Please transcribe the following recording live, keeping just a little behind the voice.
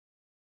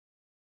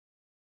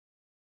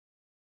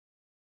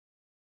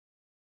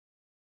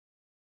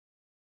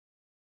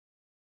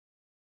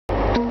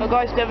Hello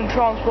guys, Devon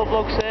Transport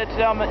Vlogs here.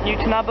 Today I'm at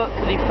Newton Abbot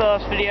for the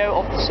first video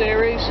of the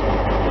series.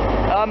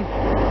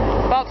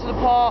 About to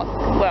depart,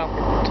 well,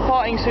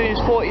 departing soon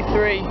is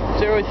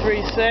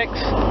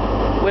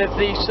 43036 with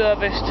the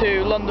service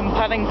to London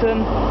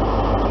Paddington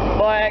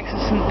via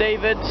Exeter St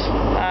David's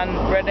and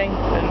Reading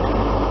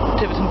and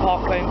Tiverton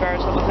Parkway and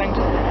various other things.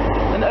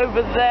 And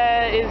over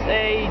there is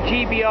a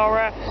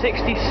GBRF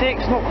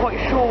 66, not quite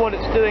sure what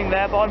it's doing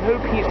there, but I'm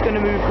hoping it's going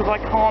to move because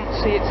I can't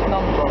see its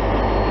number.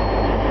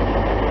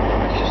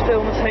 Let's just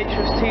film this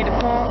HST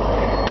depart.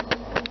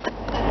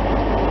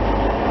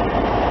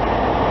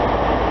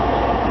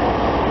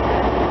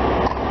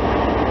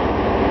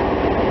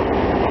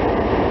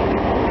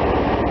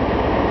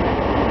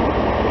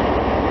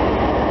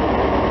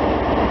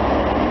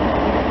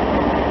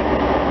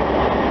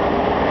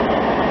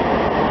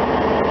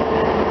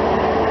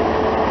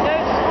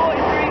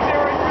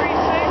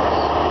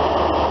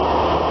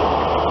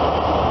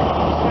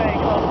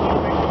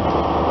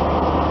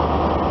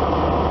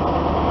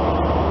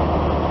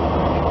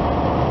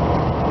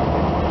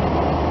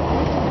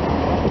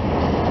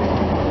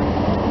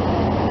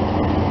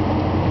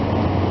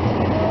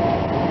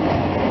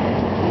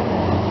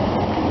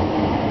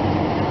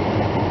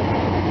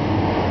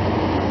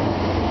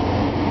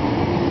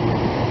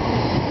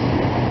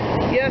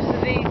 Yes,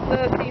 the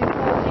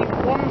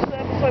 1341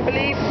 service, I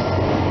believe.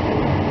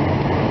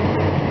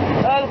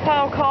 The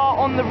power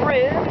car on the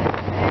rear is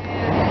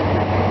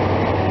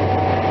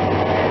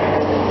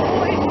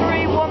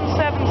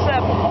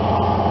 43177.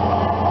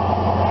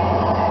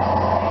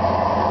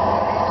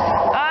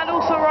 And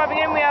also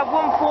arriving in, we have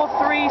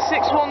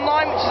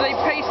 143619, which is a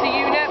pacer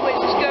unit,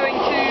 which is going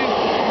to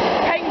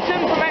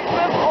Paynton from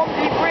Exmouth. On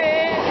the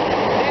rear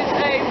is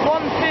a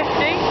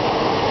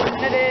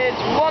 150. It is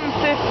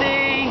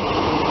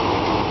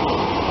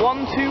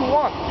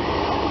 150-121.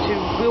 So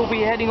we'll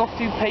be heading off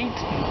to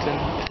Paynton.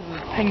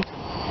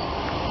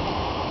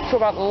 Not sure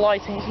about the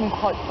lighting, it's not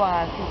quite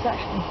bad. It's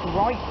actually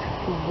bright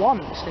for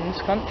once in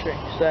this country.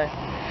 So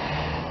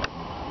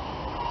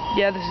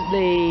yeah, this is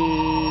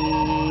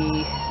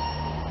the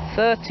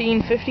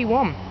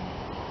 1351.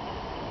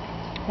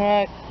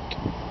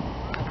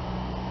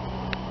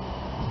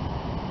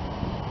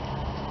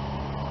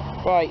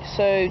 Right,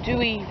 so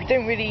we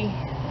don't really,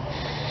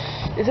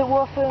 is it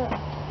worth it?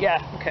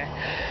 Yeah, okay.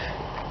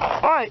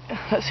 Alright,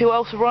 let's see what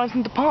else arrives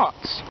and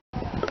departs.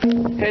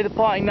 Okay,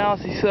 departing now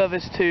is the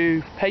service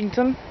to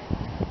Paynton,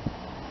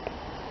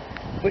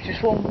 which is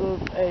formed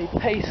of a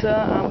pacer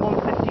and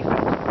 150.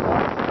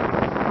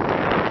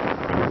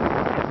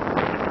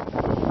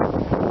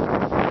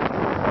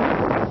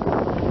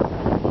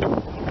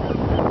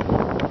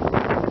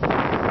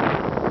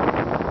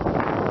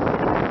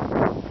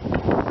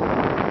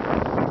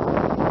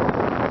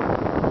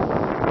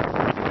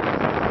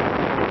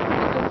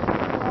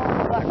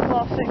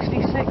 Class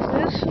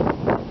 66s.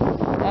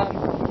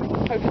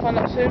 Hope to find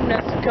out soon.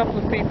 There's a couple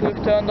of people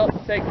who've turned up to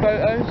take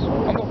photos.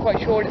 I'm not quite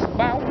sure what it's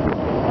about.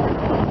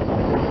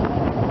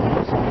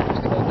 Someone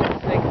just turned up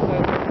to take a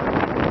photo.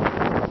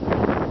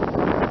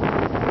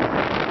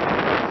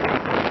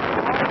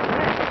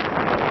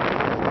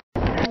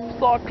 Just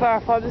thought I'd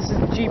clarify, this is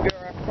the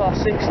GBRF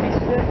Class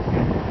 66.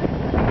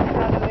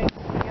 Handling the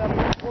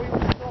Royal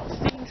Scot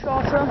Steam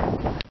Charter,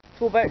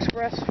 Torbay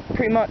Express,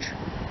 pretty much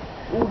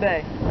all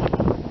day.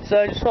 So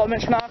I just thought I'd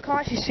mention that. I can't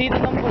actually see the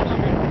numbers on the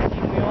screen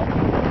we are.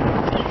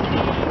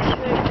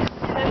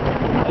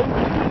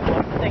 6702,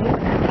 I think.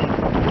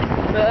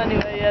 But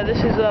anyway, yeah,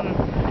 this has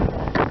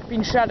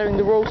been shadowing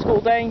the Royal Scot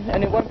all day,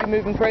 and it won't be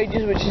moving for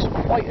ages, which is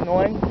quite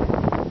annoying.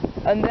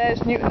 And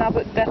there's Newton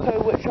Abbot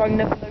depot, which I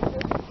never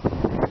noticed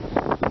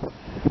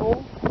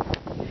before.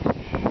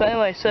 But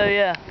anyway, so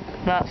yeah,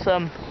 that's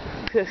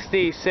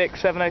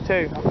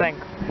 56702, I think.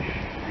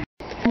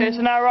 Okay,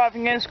 so now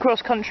arriving in, it's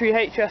cross country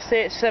HST,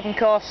 it's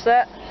 7-car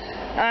set,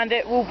 and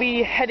it will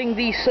be heading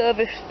the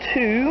service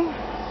to,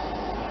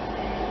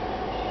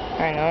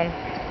 hang on,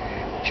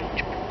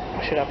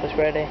 I should have this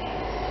ready,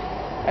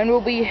 and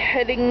we'll be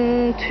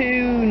heading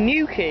to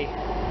Newquay.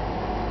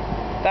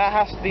 That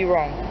has to be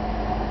wrong.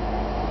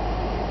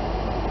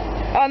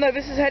 Oh no,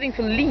 this is heading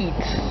for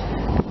Leeds.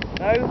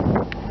 No,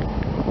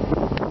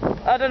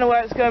 I don't know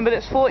where it's going, but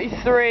it's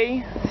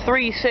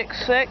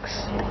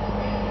 43366.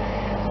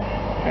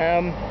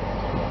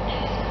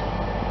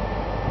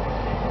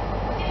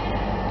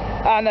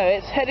 No,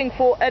 it's heading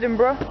for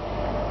Edinburgh.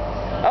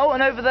 Oh,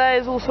 and over there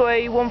is also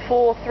a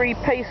 143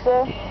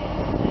 pacer,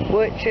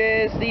 which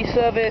is the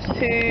service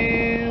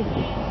to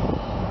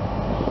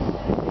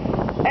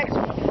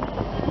Exmouth.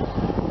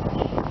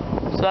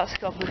 So that's a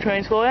couple of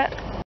trains for it.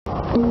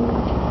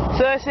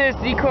 So this is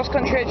the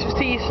cross-country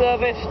HST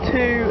service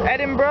to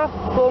Edinburgh,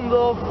 formed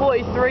of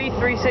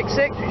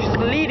 43366, which is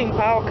the leading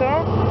power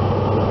car.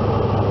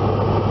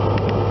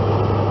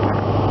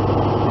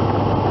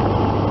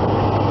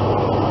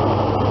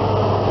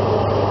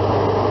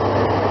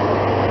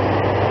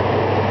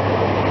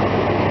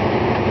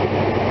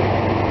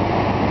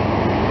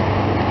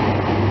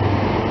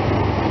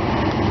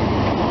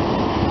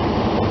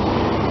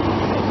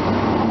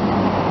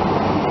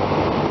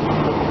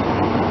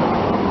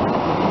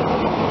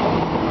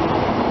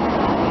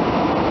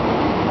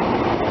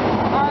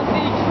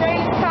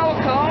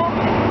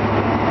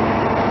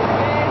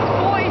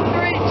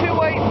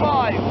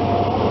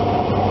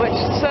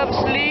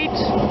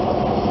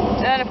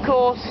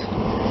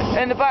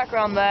 the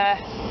background there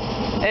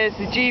is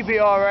the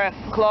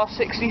GBRF Class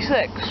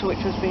 66, which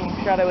has been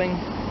shadowing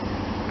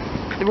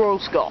the Royal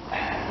Scot.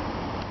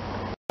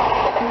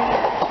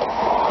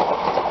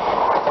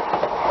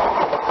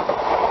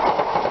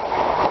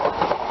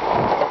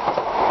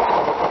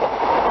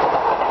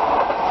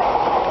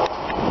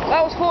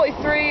 That was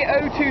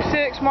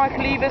 43026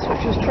 Michael Levis,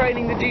 which was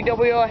training the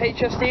GWR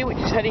HSD, which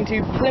is heading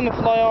to Plymouth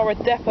Lyara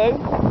Depot.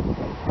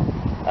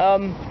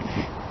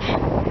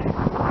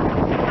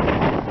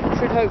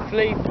 Should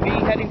hopefully be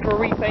heading for a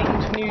repaint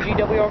into new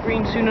GWR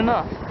green soon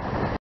enough.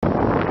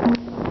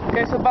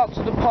 Okay, so about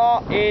to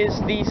depart is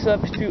the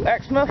service to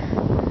Exmouth,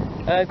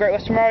 Great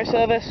Western Railway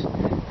service,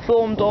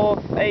 formed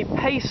of a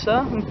pacer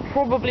and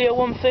probably a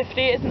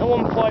 150. It isn't a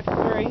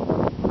 153,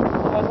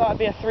 otherwise that would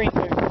be a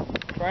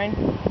 3-2 train.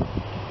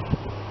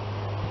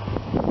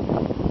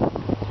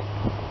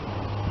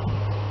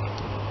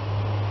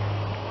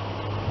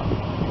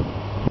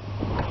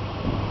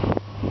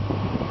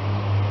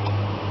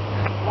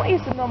 What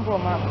is the number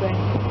on that thing?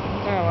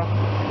 Oh well.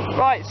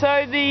 Right,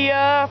 so the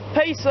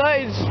pacer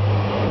is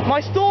my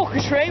stalker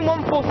train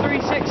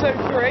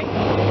 143603,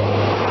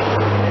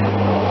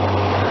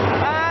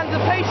 and the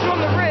pacer on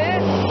the rear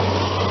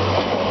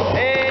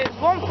is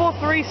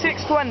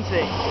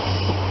 143620.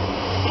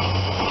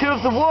 Two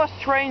of the worst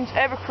trains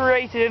ever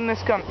created in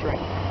this country,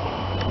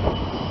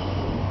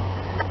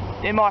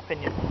 in my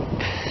opinion.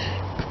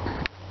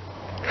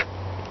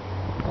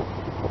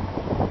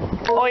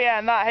 Oh yeah,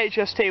 and that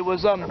HST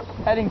was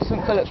heading to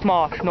St Philip's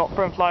Marsh, not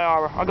Plymouth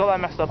Lyara. I got that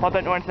messed up. I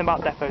don't know anything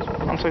about depots.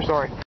 I'm so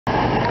sorry.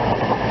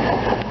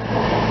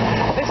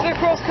 This is a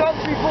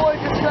cross-country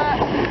Voyager set.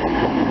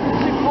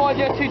 Super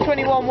Voyager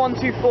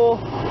 221124,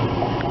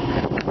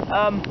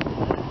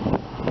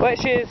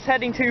 which is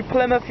heading to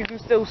Plymouth. You can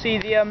still see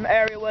the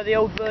area where the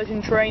old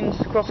Virgin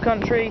Trains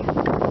cross-country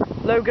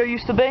logo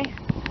used to be.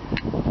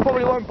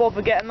 Probably won't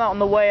bother getting that on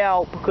the way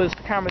out because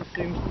the camera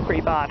zoom's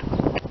pretty bad.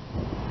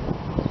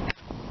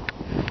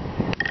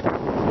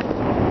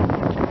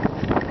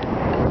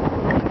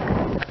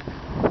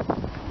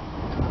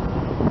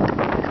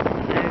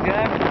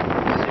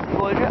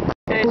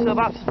 So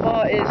about to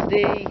depart is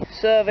the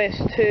service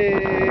to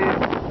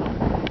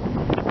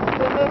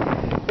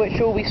Plymouth, which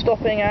will be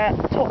stopping at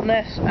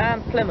Totnes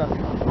and Plymouth.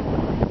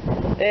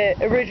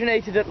 It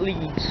originated at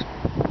Leeds.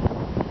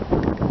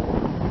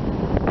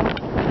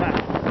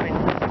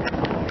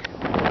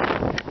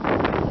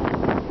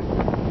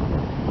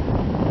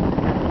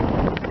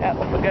 Yeah,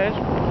 off it goes.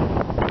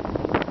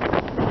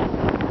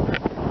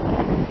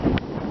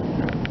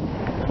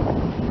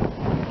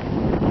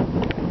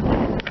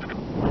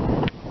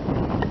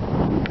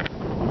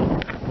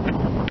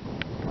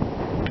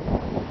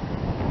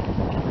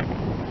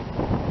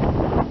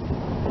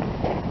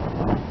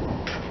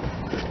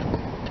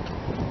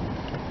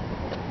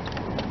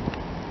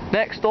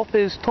 Next stop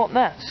is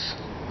Totnes.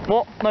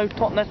 What? No,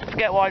 Totnes,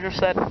 forget what I just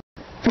said.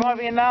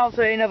 Driving in now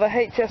to another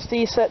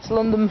HSD set to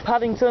London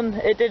Paddington.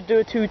 It did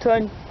do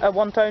a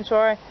one-tone,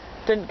 sorry.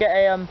 Didn't get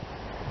a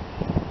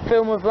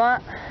film of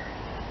that.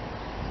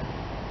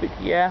 But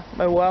yeah,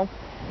 oh well.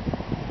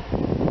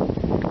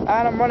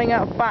 And I'm running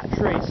out of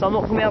battery, so I'm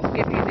not going to be able to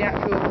give you the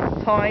actual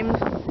times.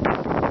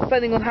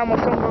 Depending on how much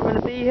longer I'm going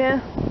to be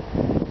here.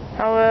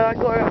 I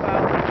got here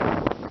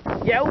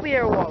about... Yeah, we'll be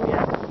here a while,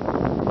 yeah.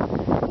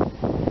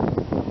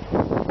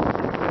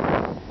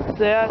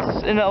 Yeah,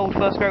 it's in the old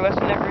First Great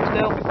Western livery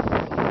still.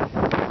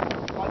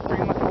 Like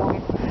pretty much all of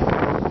them.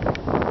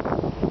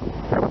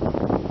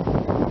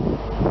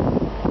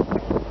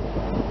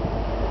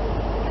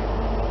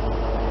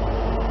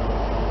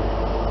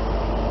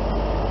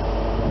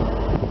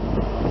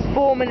 It's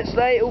 4 minutes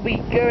late. It'll be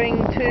going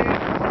to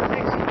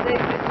Dixon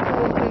David,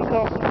 Taunton,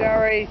 Castle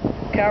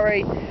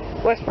Carey,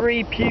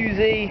 Westbury,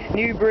 Pewsey,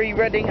 Newbury,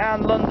 Reading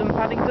and London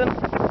Paddington.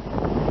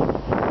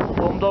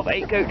 Formed of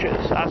 8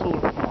 coaches, that's all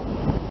of them.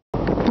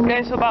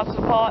 Okay, so about to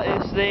depart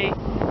is the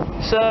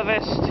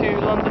service to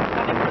London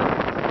Paddington.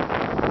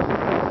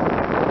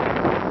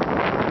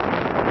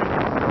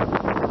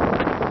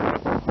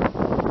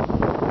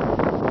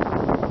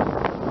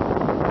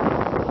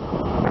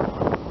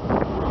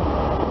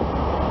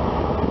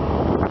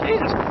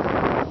 Jesus!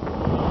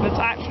 There's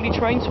actually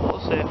train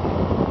spots here.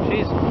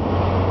 Jeez.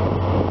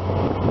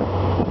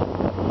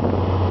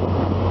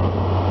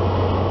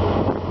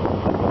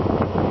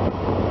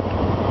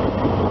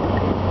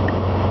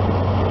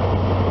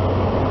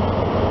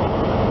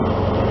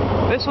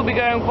 This will be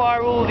going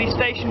via all the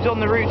stations on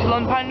the route to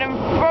London Paddington.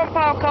 Front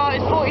power car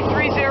is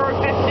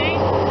 43050.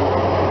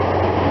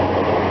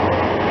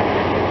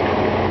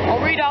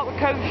 I'll read out the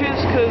coaches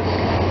because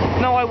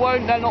no I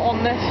won't, they're not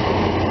on this.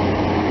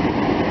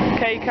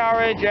 K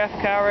carriage, F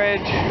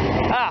carriage.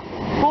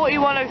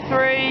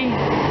 40103,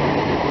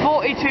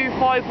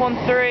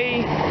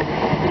 42513,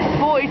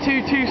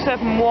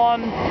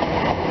 42271,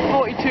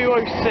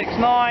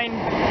 42069,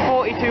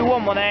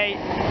 42118,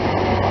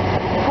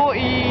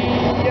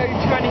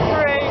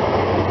 40023,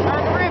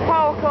 and the rear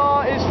power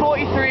car is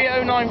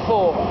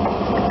 43094.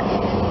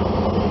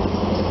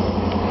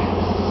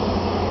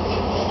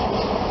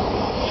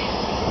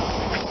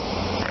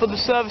 for the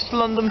service to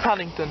London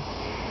Paddington.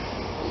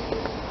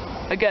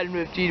 Again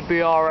with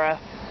GBRF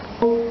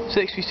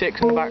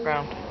 66 in the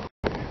background.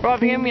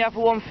 Arriving in, we have a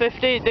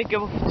 150. It did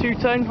give off a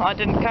two-tone. I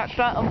didn't catch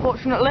that,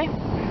 unfortunately.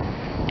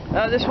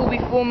 This will be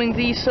forming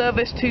the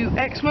service to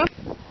Exmouth,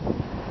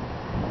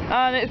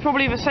 and it's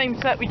probably the same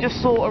set we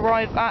just saw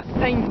arrive at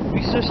Paint. We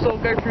just saw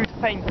go through to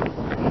Paint.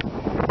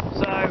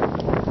 So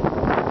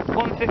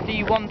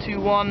 150,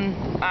 121,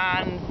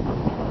 and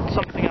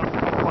something else I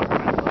can't quite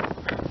remember.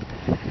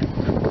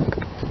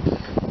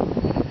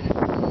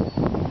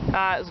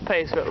 There's a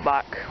pacer at the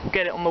back. We'll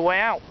get it on the way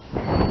out.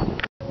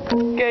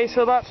 Okay,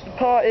 so that's the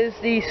part is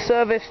the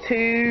service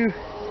to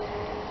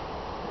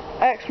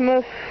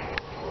Exmouth,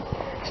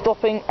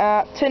 stopping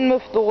at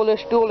Teignmouth,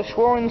 Dawlish,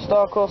 Warren,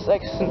 Starcross,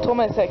 Exeter St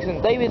Thomas, Exeter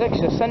St David,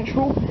 Exeter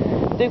Central,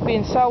 Digby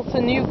and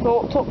Salton,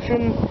 Newport,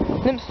 Topsham,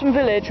 Lympston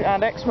Village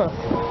and Exmouth.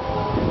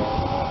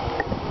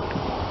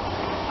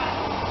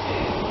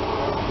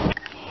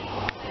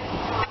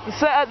 The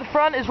set at the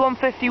front is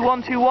 150,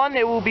 121.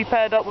 It will be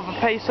paired up with a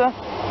pacer.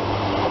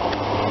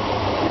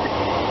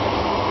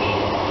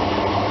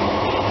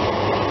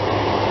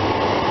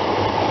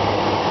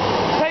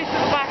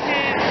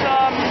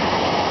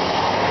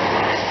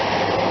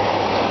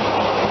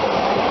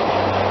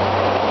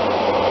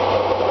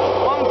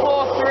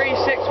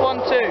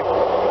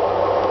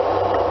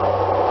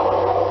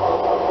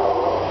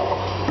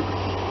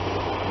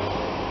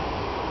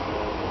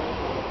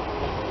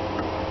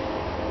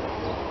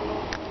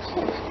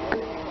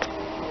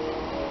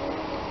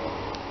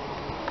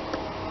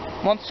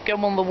 Once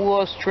again, one of the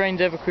worst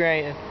trains ever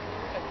created.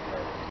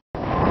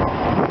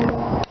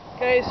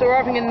 Okay, so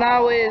arriving in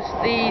now is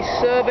the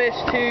service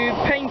to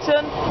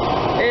Paynton.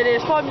 It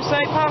is 5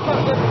 mistake power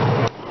cut. The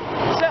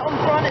set on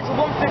front is a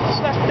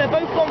 150/, they're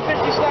both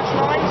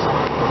 150/9s.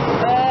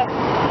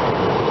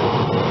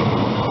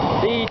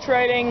 The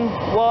trailing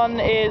one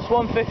is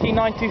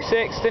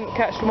 150/926. Didn't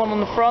catch the one on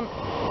the front,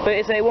 but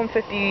it's a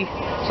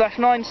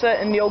 150/9 set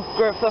in the old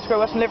First Great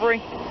Western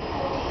livery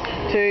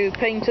to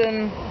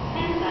Paynton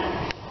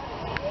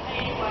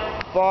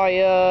by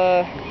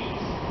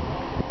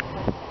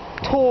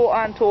Tor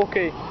and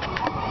Torquay.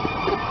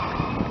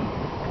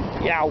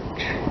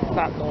 Youch,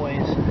 that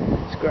noise,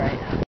 it's great.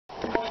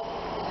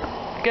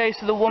 Okay,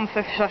 so the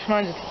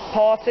 150/9s is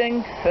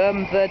departing.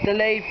 They're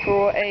delayed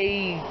for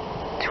a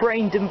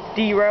train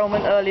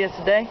derailment earlier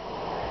today.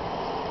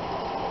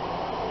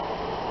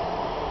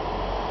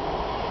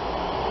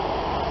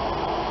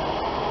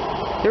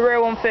 The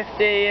real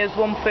 150 is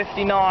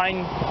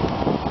 150/926.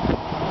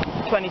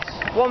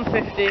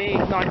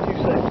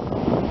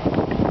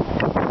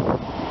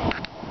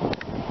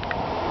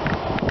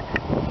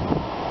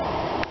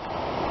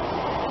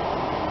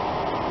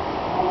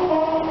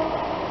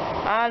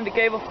 And it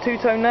gave off a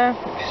two-tone there,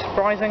 which is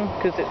surprising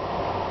because it's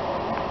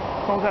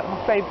not exactly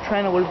my favourite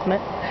train, I will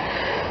admit,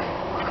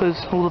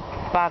 because all the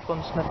bad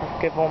ones never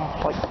give on,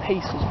 like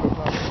pacers, for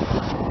example.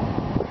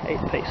 I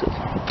hate pacers.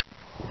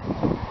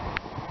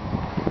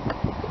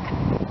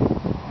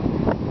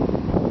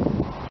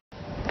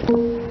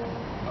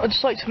 I'd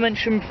just like to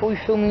mention before we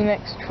film the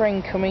next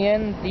train coming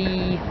in,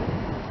 the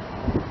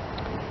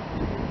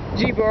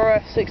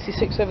GBRF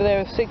 66 over there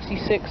is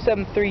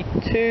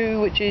 66732,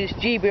 which is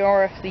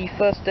GBRF the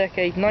first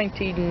decade,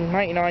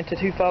 1999 to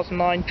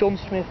 2009, John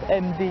Smith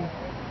MD.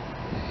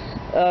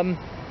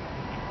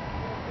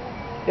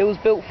 It was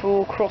built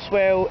for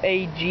Crossrail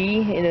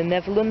AG in the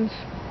Netherlands.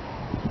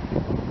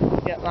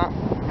 Get that?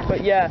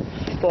 But yeah,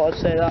 thought I'd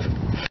say that. So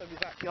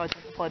we've actually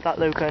identified that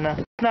logo now.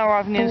 Now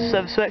arriving in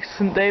service to Exeter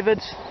St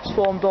David's. It's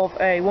formed of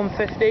a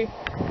 150.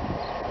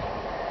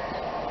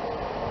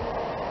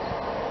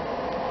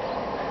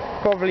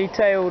 Probably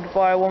tailed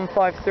by a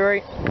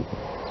 153.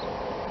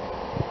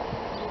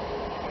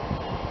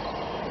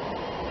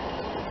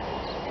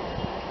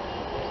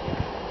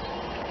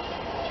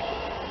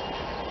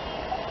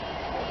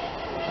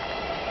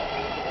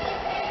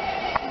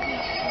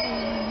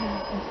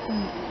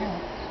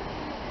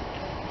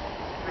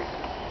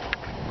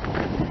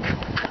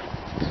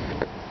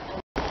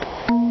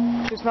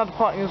 Just now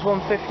departing is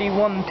 150,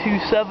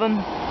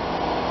 127.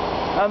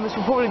 This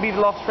will probably be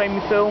the last train we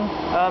film,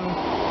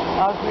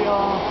 as we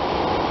are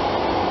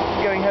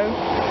going home.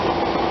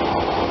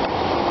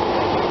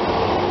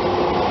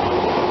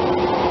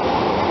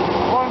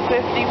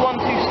 $150,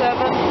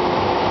 127.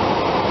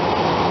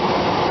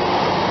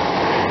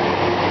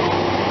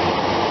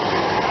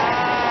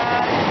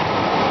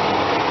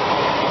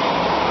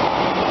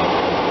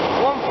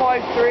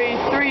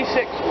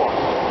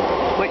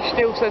 $153,361, which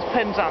still says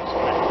Penzance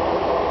on it.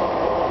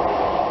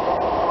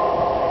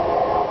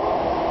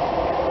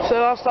 So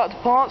that's that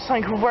departs.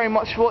 Thank you very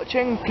much for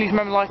watching. Please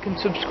remember to like and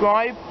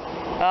subscribe.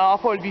 I'll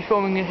probably be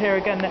filming it here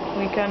again next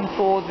weekend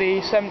for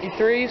the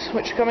 73s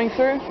which are coming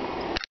through.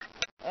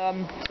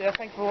 So yeah,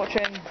 thank you for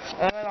watching,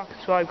 and then I'll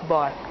subscribe.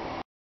 Goodbye.